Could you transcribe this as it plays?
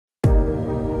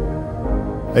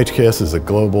HKS is a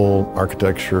global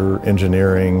architecture,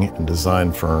 engineering, and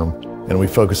design firm, and we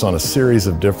focus on a series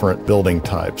of different building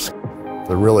types.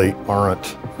 There really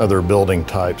aren't other building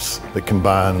types that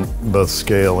combine both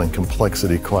scale and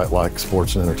complexity quite like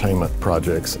sports and entertainment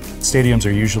projects. Stadiums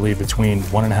are usually between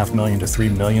 1.5 million to 3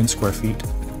 million square feet.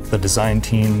 The design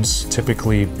teams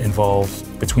typically involve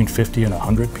between 50 and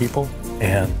 100 people,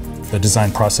 and the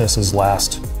design processes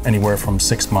last anywhere from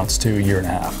 6 months to a year and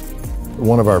a half.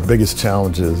 One of our biggest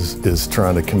challenges is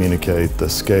trying to communicate the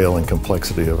scale and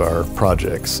complexity of our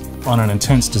projects. On an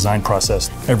intense design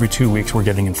process, every 2 weeks we're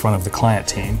getting in front of the client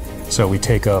team. So we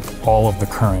take up all of the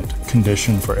current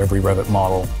condition for every Revit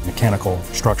model, mechanical,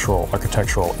 structural,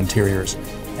 architectural, interiors,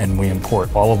 and we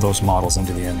import all of those models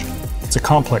into the engine. It's a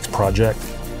complex project,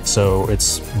 so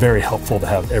it's very helpful to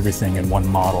have everything in one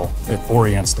model. It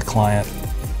orients the client,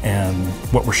 and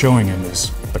what we're showing him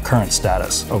is the current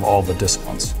status of all the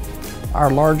disciplines. Our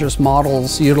largest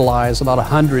models utilize about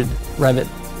 100 Revit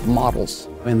models.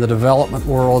 In the development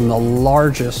world, and the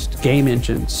largest game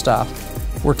engine stuff,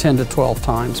 we're 10 to 12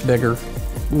 times bigger.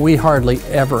 We hardly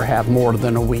ever have more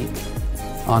than a week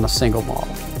on a single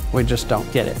model. We just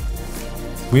don't get it.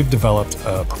 We've developed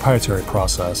a proprietary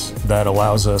process that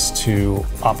allows us to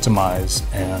optimize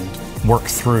and work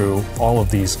through all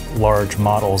of these large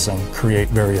models and create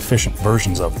very efficient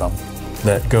versions of them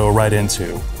that go right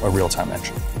into a real-time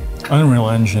engine. Unreal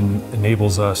Engine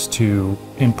enables us to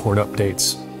import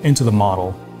updates into the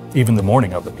model even the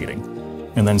morning of the meeting,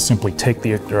 and then simply take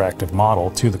the interactive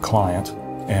model to the client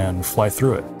and fly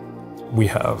through it. We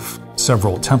have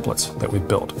several templates that we've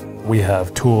built. We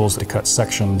have tools to cut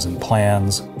sections and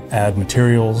plans, add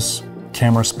materials,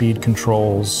 camera speed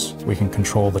controls. We can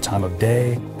control the time of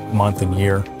day, month, and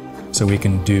year. So we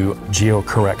can do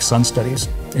geo-correct sun studies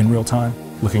in real time,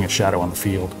 looking at shadow on the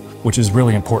field, which is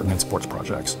really important in sports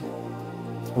projects.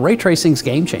 Ray tracing's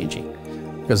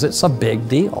game-changing because it's a big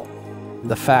deal.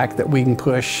 The fact that we can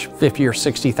push 50 or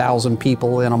 60,000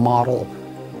 people in a model,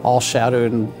 all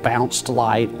shadowed and bounced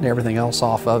light and everything else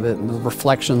off of it, and the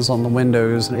reflections on the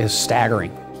windows is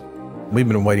staggering. We've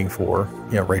been waiting for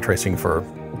ray tracing for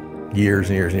years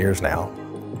and years and years now,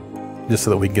 just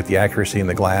so that we can get the accuracy in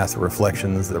the glass, the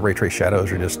reflections, the ray trace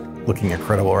shadows are just looking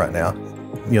incredible right now.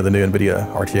 The new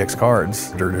NVIDIA RTX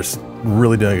cards are just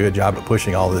really doing a good job of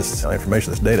pushing all this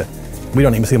information, this data. We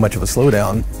don't even see much of a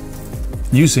slowdown.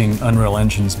 Using Unreal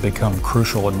Engine's become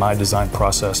crucial in my design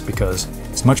process because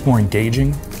it's much more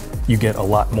engaging. You get a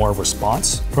lot more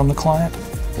response from the client,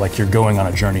 like you're going on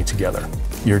a journey together.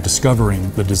 You're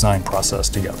discovering the design process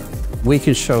together. We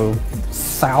can show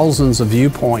thousands of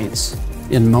viewpoints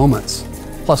in moments.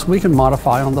 Plus we can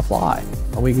modify on the fly.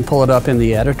 We can pull it up in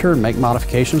the editor and make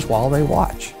modifications while they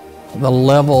watch. The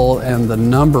level and the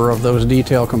number of those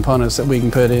detail components that we can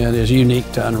put in is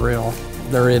unique to Unreal.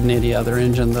 There isn't any other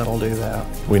engine that'll do that.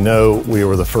 We know we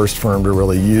were the first firm to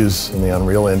really use the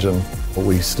Unreal Engine, but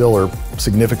we still are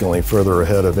significantly further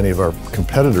ahead of any of our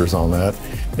competitors on that.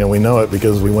 And we know it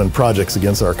because we win projects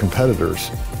against our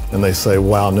competitors. And they say,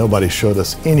 wow, nobody showed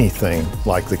us anything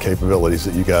like the capabilities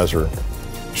that you guys are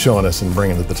showing us and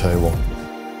bringing to the table.